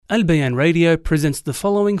Al Bayan Radio presents the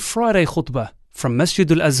following Friday khutbah from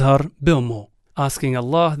Masjid Al-Azhar, Bilmo, asking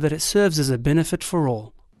Allah that it serves as a benefit for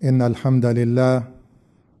all. إن الحمد لله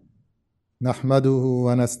نحمده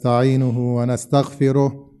ونستعينه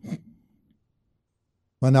ونستغفره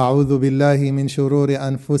ونعوذ بالله من شرور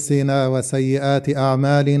أنفسنا وسيئات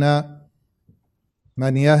أعمالنا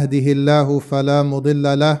من يهده الله فلا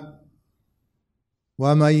مضل له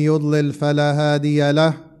ومن يضلل فلا هادي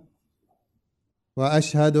له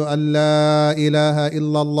وأشهد أن لا إله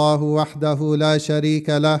إلا الله وحده لا شريك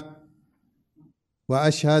له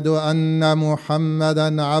وأشهد أن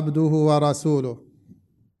محمدًا عبده ورسوله.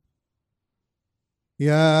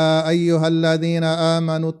 يا أيها الذين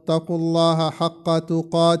آمنوا اتقوا الله حق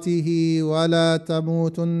تقاته ولا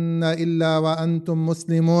تموتن إلا وأنتم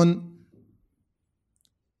مسلمون.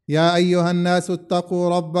 يا أيها الناس اتقوا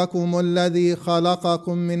ربكم الذي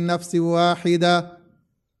خلقكم من نفس واحدة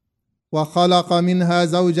وخلق منها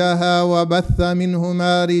زوجها وبث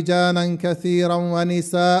منهما رجالا كثيرا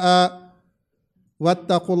ونساء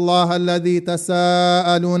واتقوا الله الذي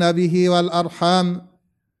تساءلون به والأرحام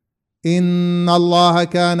إن الله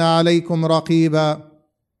كان عليكم رقيبا.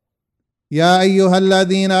 يا أيها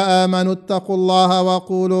الذين آمنوا اتقوا الله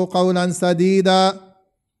وقولوا قولا سديدا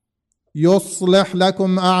يصلح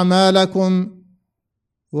لكم أعمالكم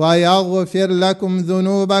ويغفر لكم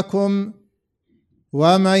ذنوبكم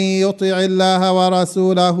ومن يطع الله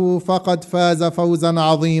ورسوله فقد فاز فوزا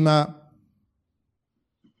عظيما.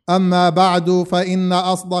 أما بعد، فإن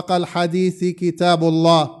أصدق الحديث كتاب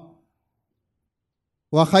الله،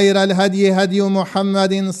 وخير الهدي هدي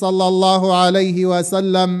محمد صلى الله عليه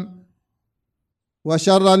وسلم،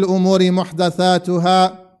 وشر الأمور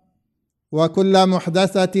محدثاتها، وكل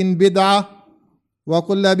محدثة بدعة،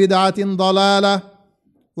 وكل بدعة ضلالة،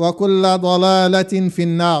 وكل ضلالة في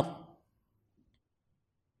النار.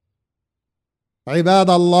 عباد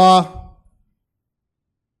الله،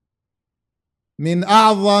 من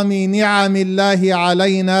أعظم نعم الله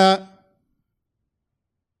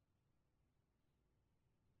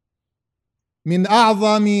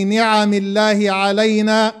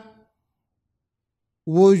علينا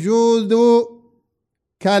وجود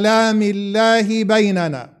كلام الله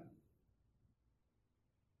بيننا.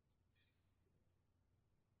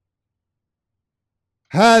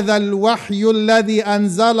 هذا الوحي الذي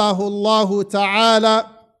أنزله الله تعالى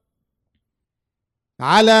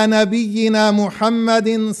على نبينا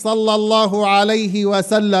محمد صلى الله عليه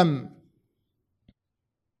وسلم،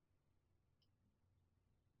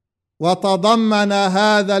 وتضمن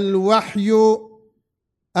هذا الوحي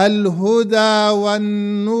الهدى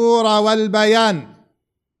والنور والبيان،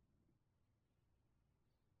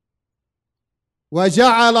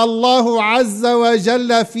 وجعل الله عز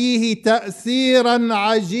وجل فيه تأثيرا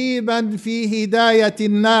عجيبا في هداية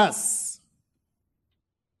الناس.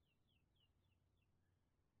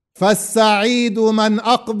 فالسعيد من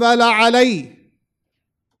أقبل عليه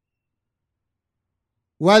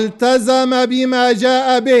والتزم بما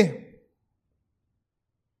جاء به،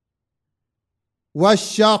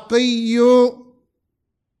 والشقي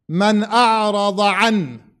من أعرض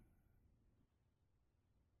عنه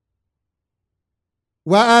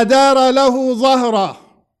وأدار له ظهره.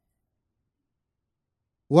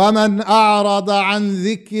 ومن أعرض عن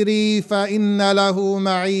ذكري فإن له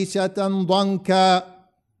معيشة ضنكا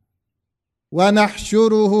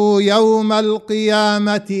ونحشره يوم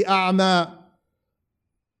القيامة أعمى.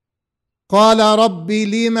 قال رب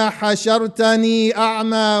لم حشرتني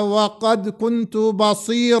أعمى وقد كنت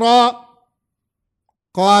بصيرا.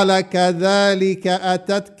 قال كذلك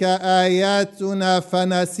أتتك آياتنا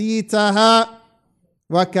فنسيتها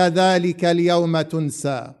وكذلك اليوم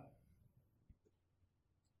تنسى.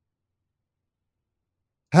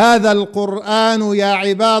 هذا القرآن يا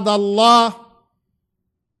عباد الله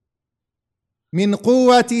من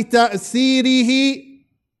قوة تأثيره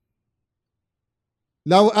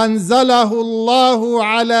لو أنزله الله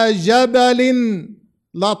على جبل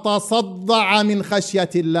لتصدع من خشية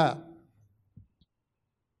الله.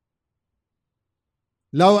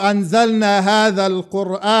 لو أنزلنا هذا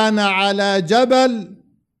القرآن على جبل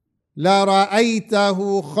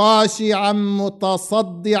لرأيته خاشعا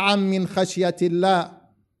متصدعا من خشية الله.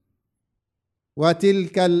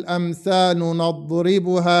 وتلك الأمثال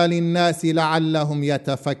نضربها للناس لعلهم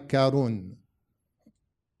يتفكرون.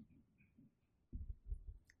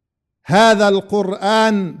 هذا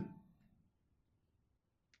القرآن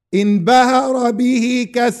انبهر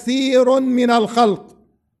به كثير من الخلق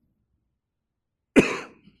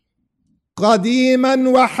قديما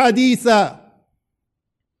وحديثا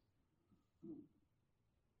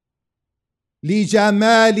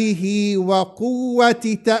لجماله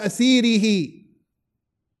وقوة تأثيره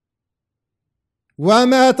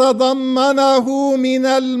وما تضمنه من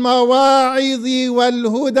المواعظ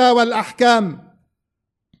والهدى والأحكام.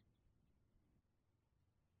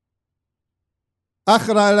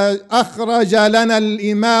 أخرج لنا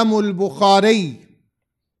الإمام البخاري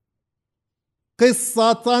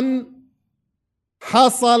قصة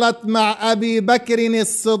حصلت مع أبي بكر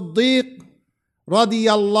الصديق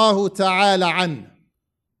رضي الله تعالى عنه،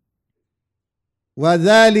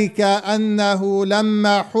 وذلك أنه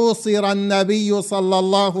لما حوصر النبي صلى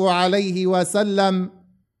الله عليه وسلم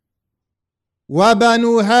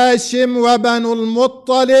وبنو هاشم وبنو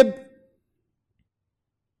المطلب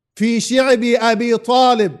في شعب أبي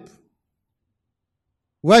طالب،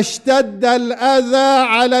 واشتد الأذى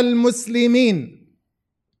على المسلمين،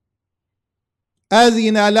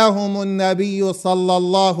 أذن لهم النبي صلى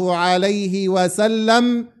الله عليه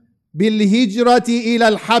وسلم بالهجرة إلى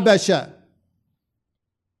الحبشة،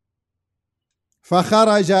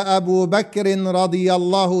 فخرج أبو بكر رضي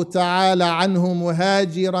الله تعالى عنه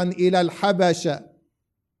مهاجرا إلى الحبشة،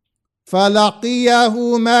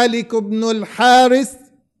 فلقيه مالك بن الحارث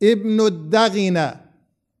ابن الدغنة،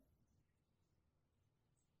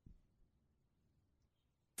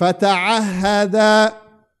 فتعهد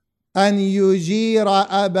أن يجير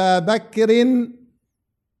أبا بكر،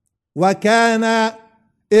 وكان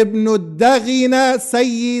ابن الدغنة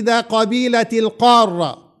سيد قبيلة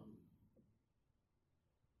القارة،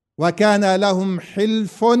 وكان لهم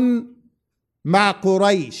حلف مع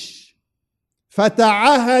قريش،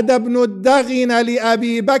 فتعهد ابن الدغنة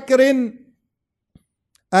لأبي بكر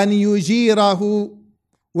أن يجيره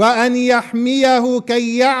وأن يحميه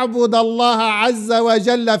كي يعبد الله عز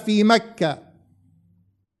وجل في مكة.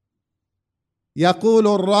 يقول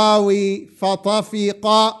الراوي: فطفق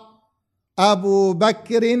أبو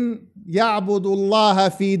بكر يعبد الله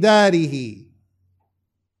في داره،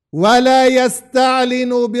 ولا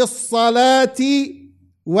يستعلن بالصلاة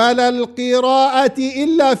ولا القراءة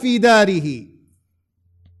إلا في داره.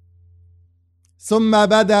 ثم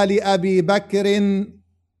بدا لأبي بكر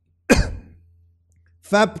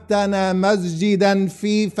فابتنى مسجدا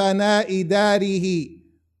في فناء داره،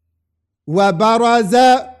 وبرز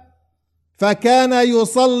فكان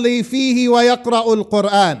يصلي فيه ويقرأ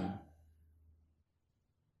القرآن،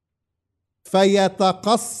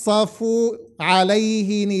 فيتقصف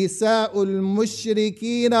عليه نساء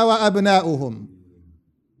المشركين وأبناؤهم.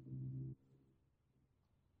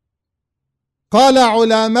 قال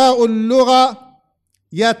علماء اللغة: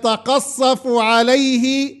 يتقصف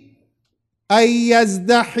عليه أي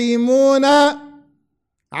يزدحمون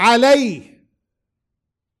عليه،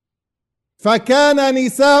 فكان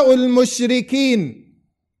نساء المشركين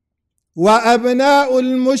وأبناء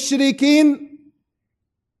المشركين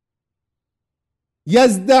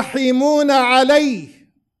يزدحمون عليه،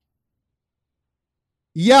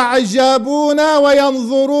 يعجبون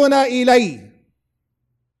وينظرون إليه.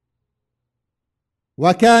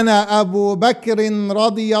 وكان أبو بكر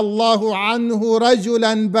رضي الله عنه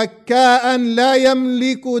رجلا بكاء لا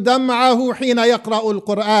يملك دمعه حين يقرأ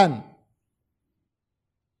القرآن،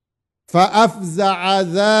 فأفزع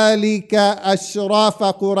ذلك أشراف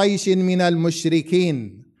قريش من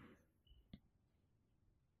المشركين.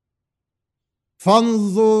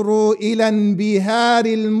 فانظروا إلى انبهار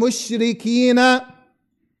المشركين،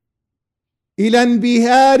 إلى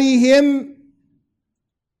انبهارهم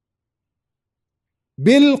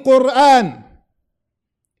بالقرآن،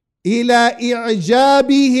 إلى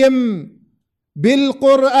إعجابهم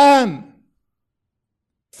بالقرآن،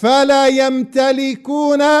 فلا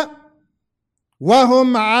يمتلكون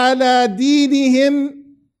وهم على دينهم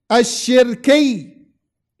الشركي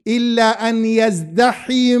إلا أن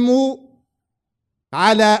يزدحموا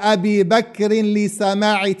على أبي بكر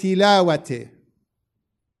لسماع تلاوته.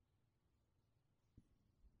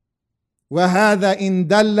 وهذا إن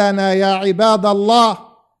دلنا يا عباد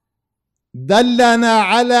الله، دلنا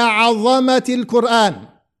على عظمة القرآن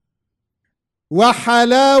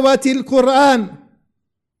وحلاوة القرآن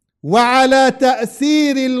وعلى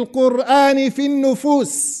تأثير القرآن في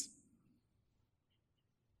النفوس.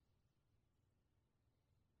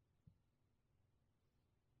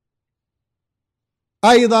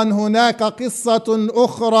 أيضا هناك قصة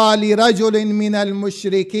أخرى لرجل من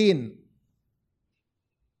المشركين،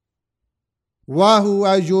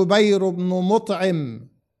 وهو جبير بن مطعم،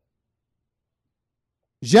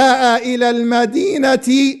 جاء إلى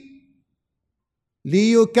المدينة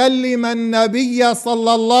ليكلم النبي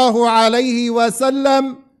صلى الله عليه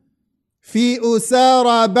وسلم في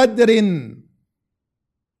أسارى بدر.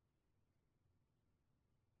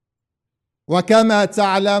 وكما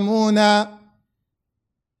تعلمون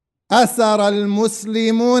أسر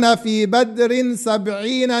المسلمون في بدر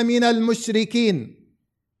 70 من المشركين،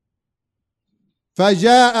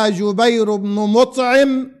 فجاء جبير بن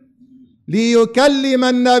مطعم ليكلم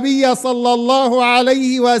النبي صلى الله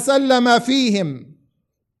عليه وسلم فيهم،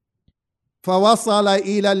 فوصل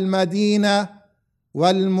إلى المدينة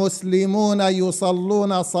والمسلمون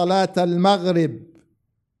يصلون صلاة المغرب،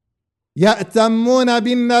 يأتمون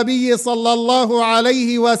بالنبي صلى الله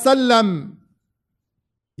عليه وسلم.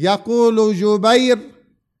 يقول جبير: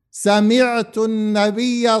 سمعت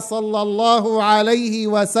النبي صلى الله عليه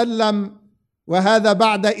وسلم، وهذا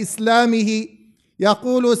بعد إسلامه،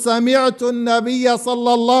 يقول: سمعت النبي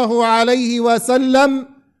صلى الله عليه وسلم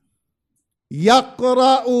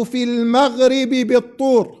يقرأ في المغرب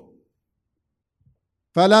بالطور.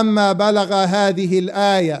 فلما بلغ هذه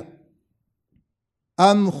الآية: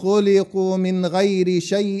 أم خلقوا من غير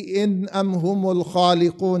شيء أم هم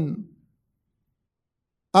الخالقون،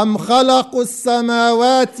 أم خلقوا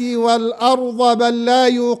السماوات والأرض بل لا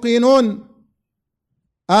يوقنون،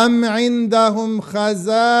 أم عندهم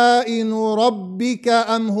خزائن ربك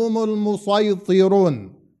أم هم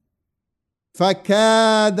المسيطرون،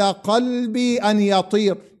 فكاد قلبي أن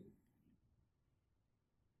يطير.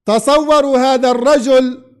 تصوروا هذا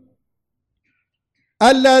الرجل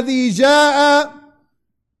الذي جاء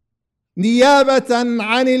نيابة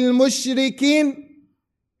عن المشركين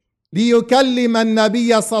ليكلم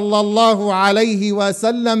النبي صلى الله عليه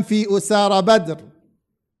وسلم في أسار بدر،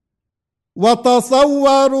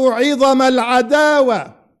 وتصوروا عظم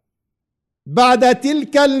العداوة بعد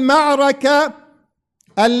تلك المعركة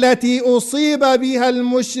التي أصيب بها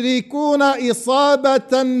المشركون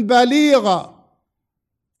إصابة بليغة،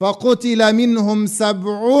 فقتل منهم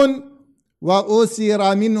 70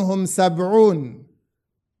 وأسر منهم 70.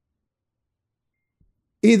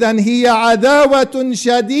 إذن هي عداوة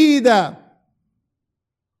شديدة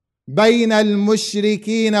بين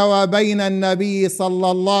المشركين وبين النبي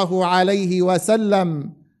صلى الله عليه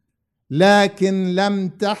وسلم، لكن لم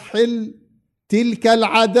تحل تلك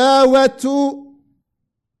العداوة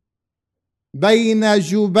بين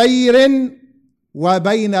جبير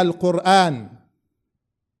وبين القرآن،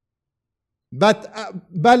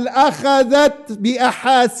 بل أخذت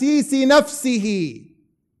بأحاسيس نفسه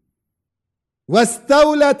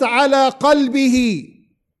واستولت على قلبه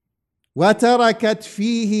وتركت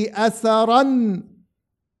فيه أثرا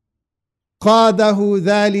قاده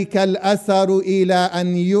ذلك الأثر إلى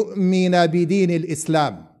أن يؤمن بدين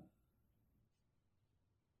الإسلام.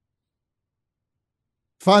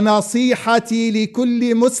 فنصيحتي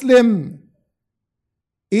لكل مسلم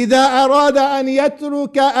إذا أراد أن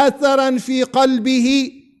يترك أثرا في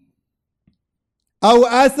قلبه أو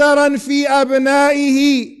أثرا في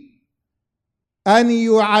أبنائه أن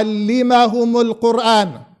يعلمهم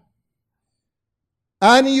القرآن،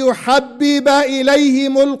 أن يحبب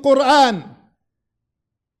إليهم القرآن،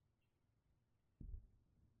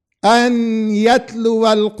 أن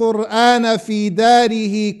يتلو القرآن في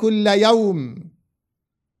داره كل يوم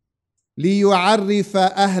ليعرف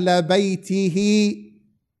أهل بيته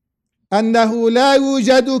أنه لا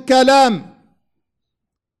يوجد كلام،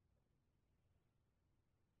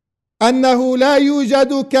 أنه لا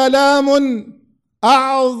يوجد كلام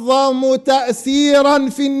أعظم تأثيرا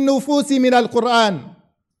في النفوس من القرآن.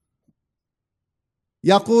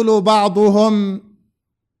 يقول بعضهم: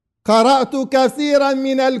 قرأت كثيرا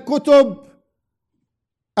من الكتب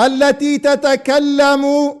التي تتكلم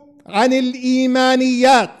عن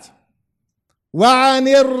الإيمانيات وعن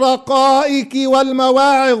الرقائق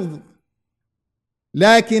والمواعظ،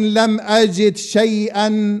 لكن لم أجد شيئا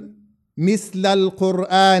مثل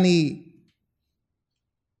القرآن،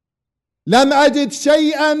 لم أجد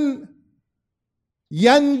شيئا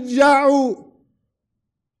ينجع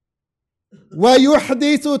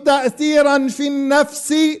ويحدث تأثيرا في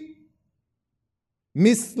النفس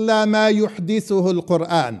مثل ما يحدثه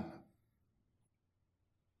القرآن.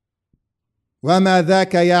 وما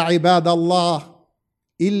ذاك يا عباد الله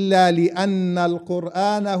إلا لأن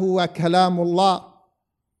القرآن هو كلام الله،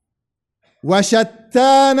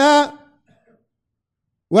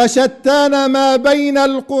 وشتان ما بين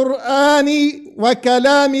القرآن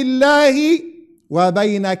وكلام الله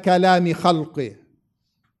وبين كلام خلقه.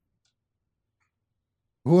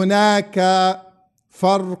 هناك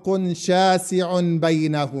فرق شاسع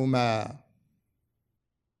بينهما.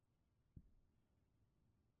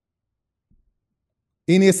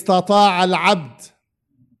 إن استطاع العبد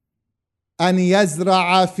أن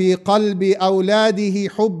يزرع في قلب أولاده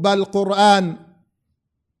حب القرآن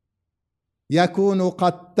يكون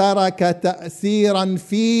قد ترك تأثيرا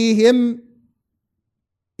فيهم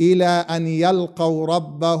إلى أن يلقوا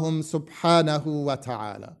ربهم سبحانه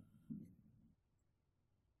وتعالى.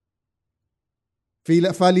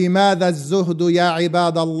 فلماذا الزهد يا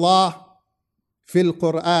عباد الله في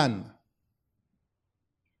القرآن؟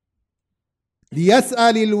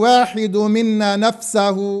 ليسأل الواحد منا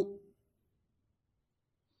نفسه: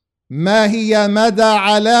 ما هي مدى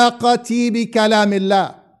علاقتي بكلام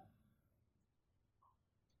الله؟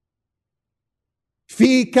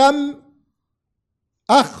 في كم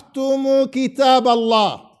أختم كتاب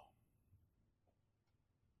الله؟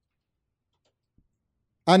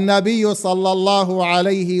 النبي صلى الله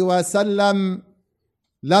عليه وسلم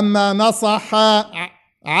لما نصح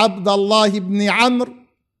عبد الله بن عمرو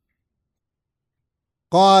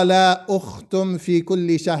قال: أختم في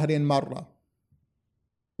كل شهر مرة،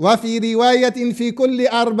 وفي رواية في كل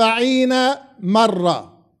 40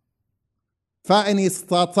 مرة، فإن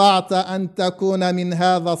استطعت أن تكون من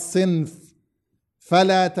هذا الصنف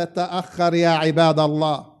فلا تتأخر يا عباد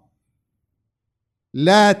الله.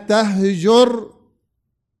 لا تهجر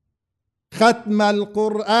ختم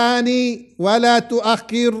القرآن ولا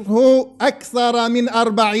تؤخره أكثر من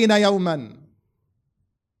 40 يوما.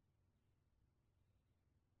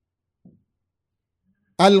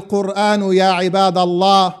 القرآن يا عباد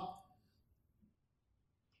الله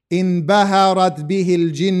انبهرت به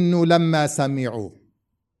الجن لما سمعوا.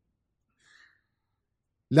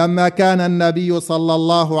 لما كان النبي صلى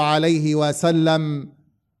الله عليه وسلم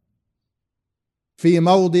في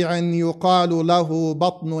موضع يقال له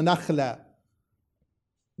بطن نخلة،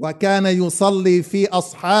 وكان يصلي في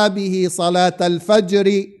أصحابه صلاة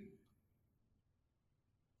الفجر،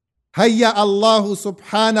 هيأ الله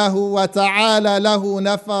سبحانه وتعالى له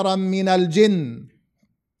نفرا من الجن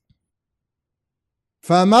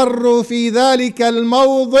فمروا في ذلك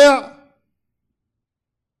الموضع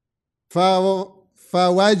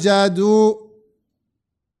فوجدوا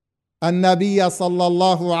النبي صلى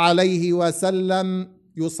الله عليه وسلم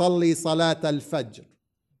يصلي صلاة الفجر،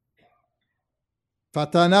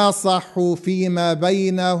 فتناصحوا فيما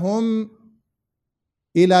بينهم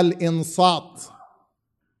إلى الإنصات،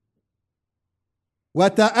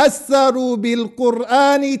 وتأثروا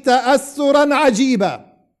بالقرآن تأثرا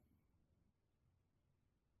عجيبا.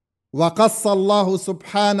 وقص الله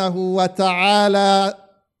سبحانه وتعالى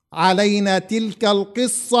علينا تلك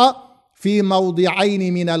القصة في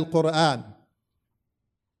موضعين من القرآن: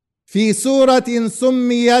 في سورة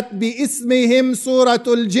سميت باسمهم سورة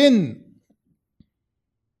الجن،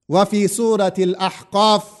 وفي سورة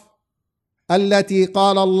الأحقاف التي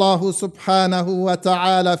قال الله سبحانه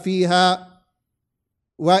وتعالى فيها: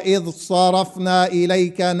 وإذ صرفنا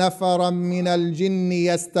إليك نفرا من الجن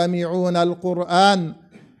يستمعون القرآن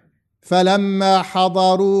فلما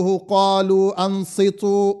حضروه قالوا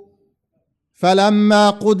أنصتوا فلما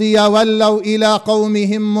قضي ولوا إلى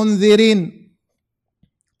قومهم منذرين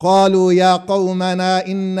قالوا يا قومنا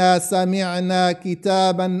إنا سمعنا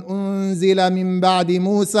كتابا أنزل من بعد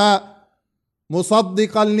موسى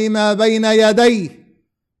مصدقا لما بين يديه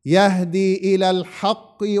يهدي إلى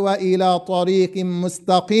الحق وإلى طريق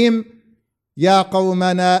مستقيم يا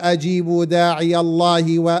قومنا أجيبوا داعي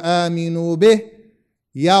الله وآمنوا به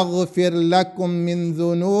يغفر لكم من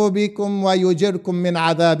ذنوبكم ويجركم من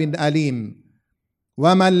عذاب أليم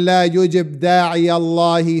ومن لا يجب داعي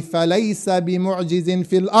الله فليس بمعجز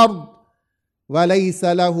في الأرض وليس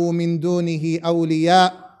له من دونه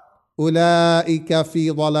أولياء أولئك في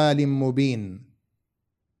ضلال مبين.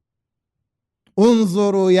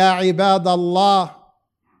 انظروا يا عباد الله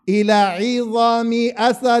إلى عظام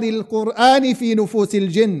أثر القرآن في نفوس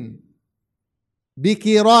الجن.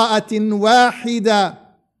 بقراءة واحدة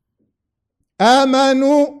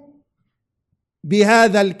آمنوا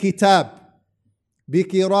بهذا الكتاب،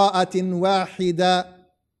 بقراءة واحدة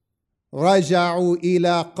رجعوا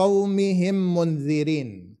إلى قومهم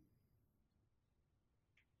منذرين،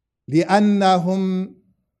 لأنهم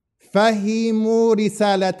فهموا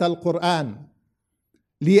رسالة القرآن،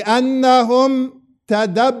 لأنهم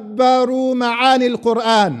تدبروا معاني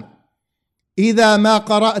القرآن. إذا ما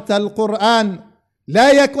قرأت القرآن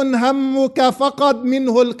لا يكن همك فقط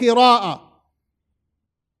منه القراءة،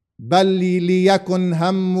 بل ليكن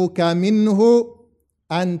همك منه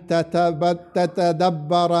أن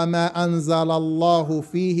تتدبر ما أنزل الله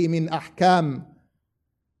فيه من أحكام.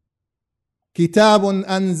 كتاب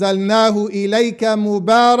أنزلناه إليك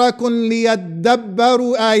مبارك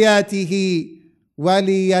ليدبروا آياته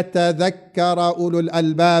وليتذكر أولو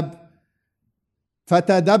الألباب.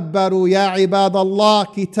 فتدبروا يا عباد الله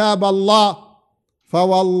كتاب الله،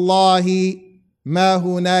 فوالله ما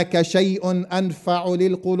هناك شيء أنفع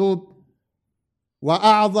للقلوب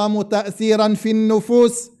وأعظم تأثيرا في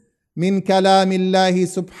النفوس من كلام الله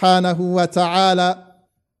سبحانه وتعالى.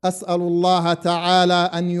 أسأل الله تعالى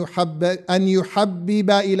أن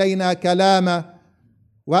يحبب إلينا كلامه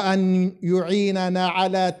وأن يعيننا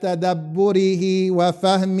على تدبره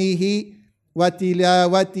وفهمه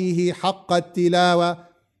وتلاوته حق التلاوة.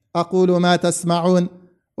 أقول ما تسمعون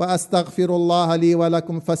وأستغفر الله لي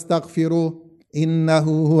ولكم فاستغفروه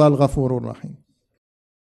إنه هو الغفور الرحيم.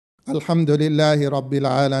 الحمد لله رب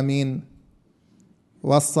العالمين،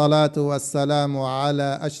 والصلاة والسلام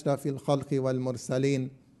على أشرف الخلق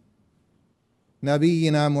والمرسلين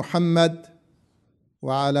نبينا محمد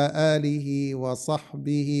وعلى آله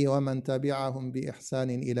وصحبه ومن تبعهم بإحسان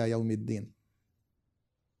إلى يوم الدين.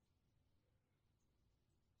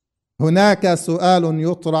 هناك سؤال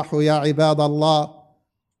يطرح يا عباد الله: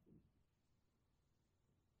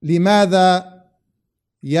 لماذا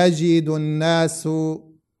يجد الناس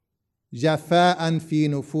جفاء في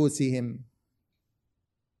نفوسهم؟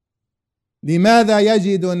 لماذا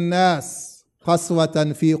يجد الناس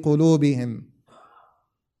قسوة في قلوبهم؟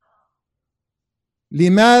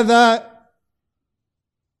 لماذا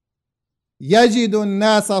يجد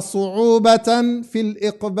الناس صعوبة في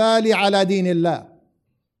الإقبال على دين الله؟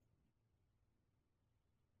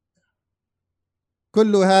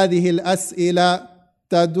 كل هذه الأسئلة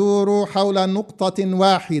تدور حول نقطة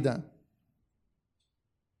واحدة،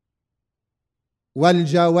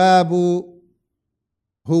 والجواب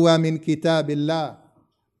هو من كتاب الله.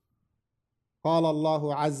 قال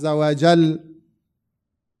الله عز وجل: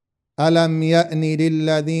 ألم يأن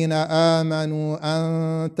للذين آمنوا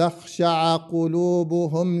أن تخشع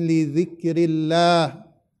قلوبهم لذكر الله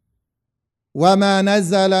وما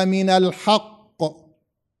نزل من الحق.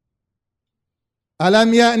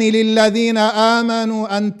 ألم يأن للذين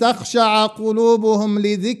آمنوا أن تخشع قلوبهم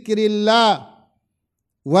لذكر الله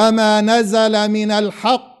وما نزل من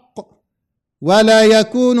الحق ولا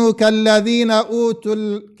يكونوا كالذين أوتوا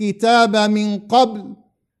الكتاب من قبل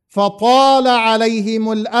فطال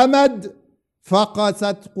عليهم الأمد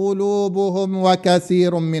فقست قلوبهم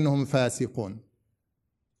وكثير منهم فاسقون.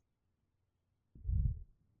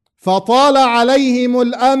 فطال عليهم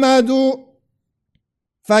الأمد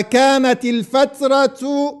فكانت الفترة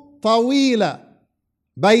طويلة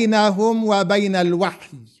بينهم وبين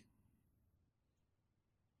الوحي.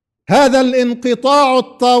 هذا الانقطاع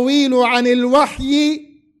الطويل عن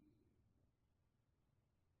الوحي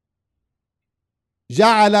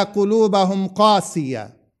جعل قلوبهم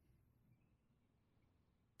قاسية،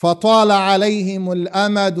 فطال عليهم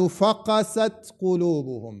الأمد فقست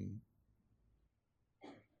قلوبهم.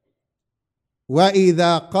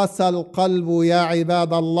 وإذا قسى القلب يا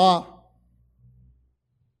عباد الله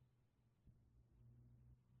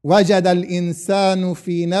وجد الإنسان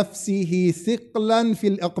في نفسه ثقلا في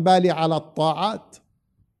الإقبال على الطاعات.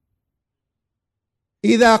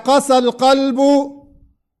 إذا قسى القلب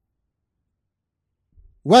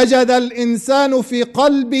وجد الإنسان في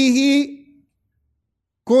قلبه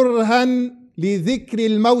كرها لذكر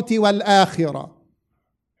الموت والآخرة.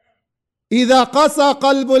 إذا قسى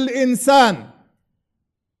قلب الإنسان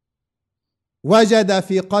وجد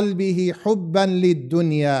في قلبه حبا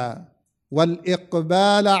للدنيا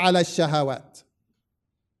والإقبال على الشهوات.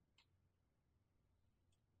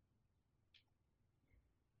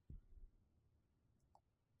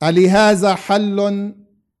 ألهذا حل؟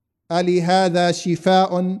 ألهذا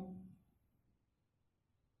شفاء؟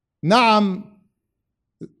 نعم،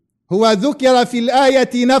 هو ذكر في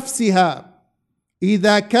الآية نفسها: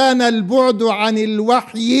 إذا كان البعد عن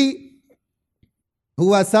الوحي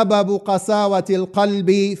هو سبب قساوة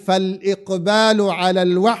القلب فالإقبال على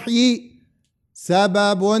الوحي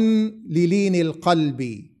سبب للين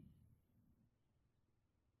القلب.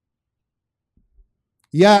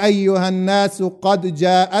 يا أيها الناس قد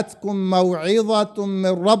جاءتكم موعظة من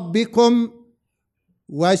ربكم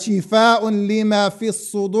وشفاء لما في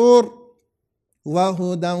الصدور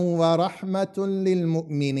وهدى ورحمة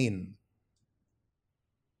للمؤمنين.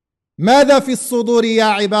 ماذا في الصدور يا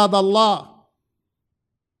عباد الله؟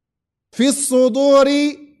 في الصدور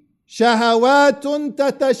شهوات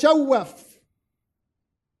تتشوف.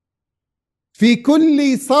 في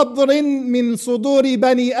كل صدر من صدور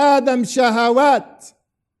بني آدم شهوات.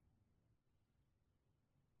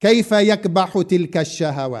 كيف يكبح تلك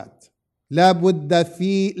الشهوات؟ لا بد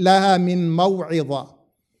لها من موعظة.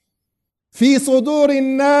 في صدور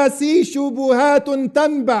الناس شبهات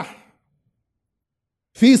تنبح.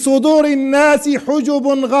 في صدور الناس حجب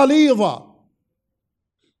غليظة.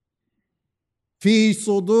 في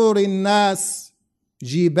صدور الناس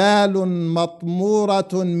جبال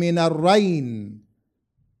مطمورة من الرين.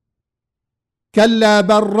 كلا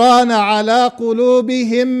بران على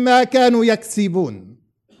قلوبهم ما كانوا يكسبون.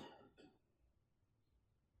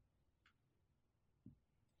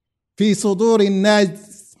 في صدور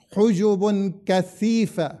الناس حجب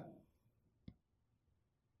كثيفة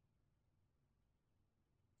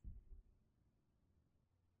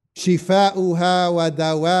شفاؤها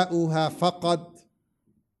ودواؤها فقط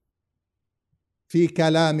في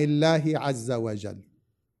كلام الله عز وجل،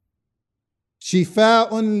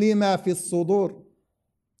 شفاء لما في الصدور.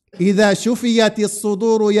 إذا شفيت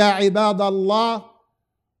الصدور يا عباد الله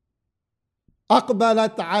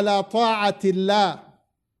أقبلت على طاعة الله.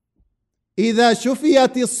 إذا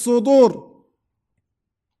شفيت الصدور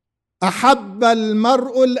أحب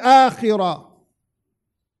المرء الآخرة.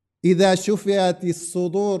 إذا شفيت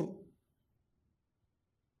الصدور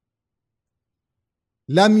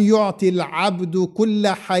لم يعط العبد كل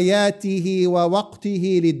حياته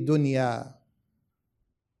ووقته للدنيا.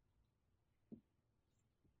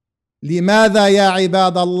 لماذا يا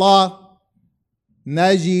عباد الله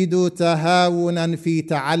نجد تهاونا في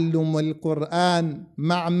تعلم القرآن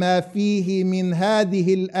مع ما فيه من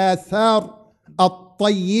هذه الآثار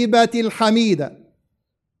الطيبة الحميدة؟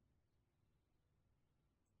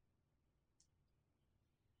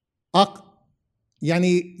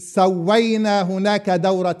 يعني سوينا هناك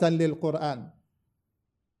دورة للقرآن،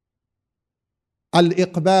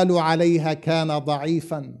 الإقبال عليها كان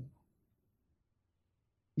ضعيفا.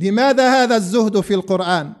 لماذا هذا الزهد في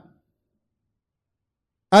القرآن؟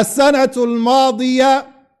 السنة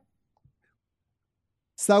الماضية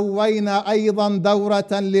سوينا أيضا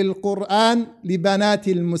دورة للقرآن لبنات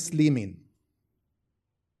المسلمين،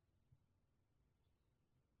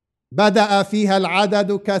 بدأ فيها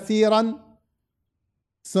العدد كثيرا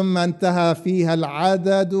ثم انتهى فيها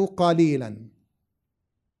العدد قليلا.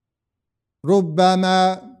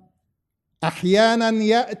 ربما أحيانا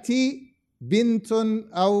يأتي بنت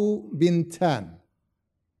أو بنتان.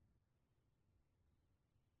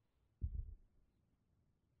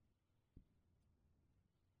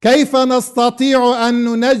 كيف نستطيع أن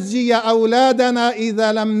ننجي أولادنا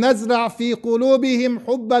إذا لم نزرع في قلوبهم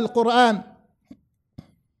حب القرآن؟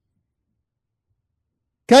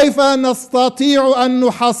 كيف نستطيع أن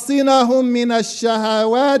نحصنهم من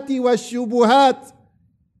الشهوات والشبهات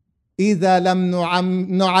إذا لم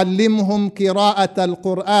نعلمهم قراءة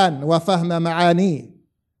القرآن وفهم معانيه؟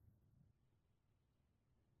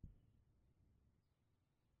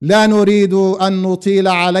 لا نريد أن نطيل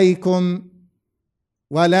عليكم،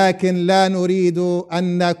 ولكن لا نريد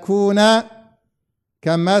أن نكون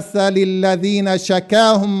كمثل الذين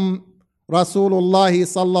شكاهم رسول الله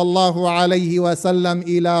صلى الله عليه وسلم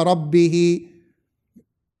إلى ربه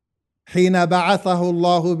حين بعثه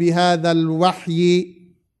الله بهذا الوحي،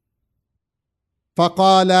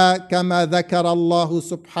 فقال كما ذكر الله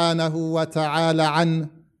سبحانه وتعالى عنه: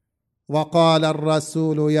 وقال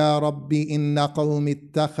الرسول يا رب إن قوم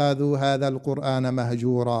اتخذوا هذا القرآن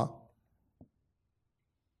مهجورا.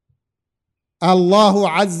 الله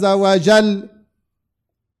عز وجل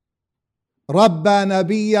ربى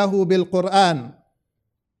نبيه بالقرآن،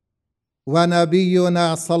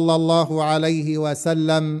 ونبينا صلى الله عليه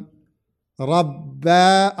وسلم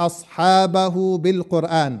ربى أصحابه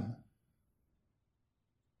بالقرآن.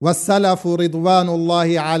 والسلف رضوان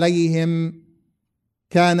الله عليهم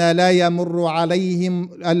كان لا يمر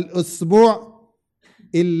عليهم الأسبوع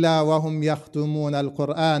إلا وهم يختمون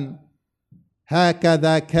القرآن.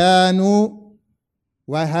 هكذا كانوا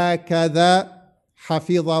وهكذا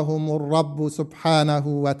حفظهم الرب سبحانه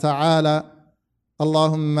وتعالى.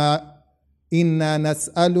 اللهم إنا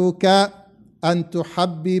نسألك أن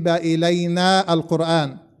تحبب إلينا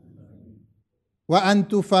القرآن، وأن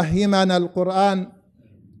تفهمنا القرآن،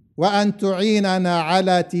 وأن تعيننا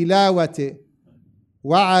على تلاوته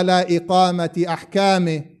وعلى إقامة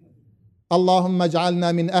أحكامه. اللهم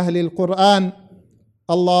اجعلنا من أهل القرآن.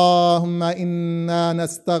 اللهم إنا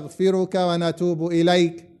نستغفرك ونتوب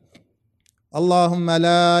إليك. اللهم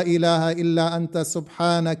لا إله إلا أنت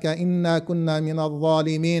سبحانك إنا كنا من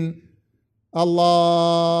الظالمين.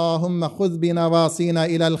 اللهم خذ بنواصينا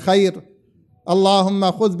إلى الخير،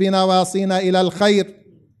 اللهم خذ بنواصينا إلى الخير،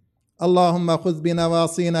 اللهم خذ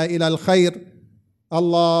بنواصينا إلى الخير.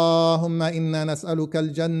 اللهم إنا نسألك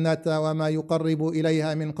الجنة وما يقرب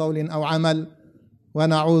إليها من قول أو عمل،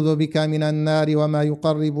 ونعوذ بك من النار وما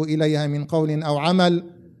يقرب إليها من قول أو عمل.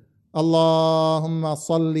 اللهم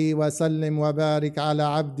صل وسلم وبارك على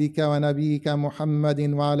عبدك ونبيك محمد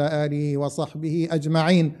وعلى آله وصحبه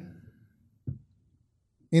أجمعين.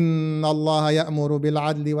 إن الله يأمر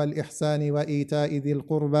بالعدل والإحسان وإيتاء ذي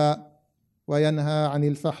القربى وينهى عن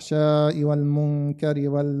الفحشاء والمنكر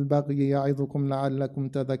والبغي يعظكم لعلكم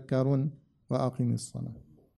تذكرون. وأقم الصلاة.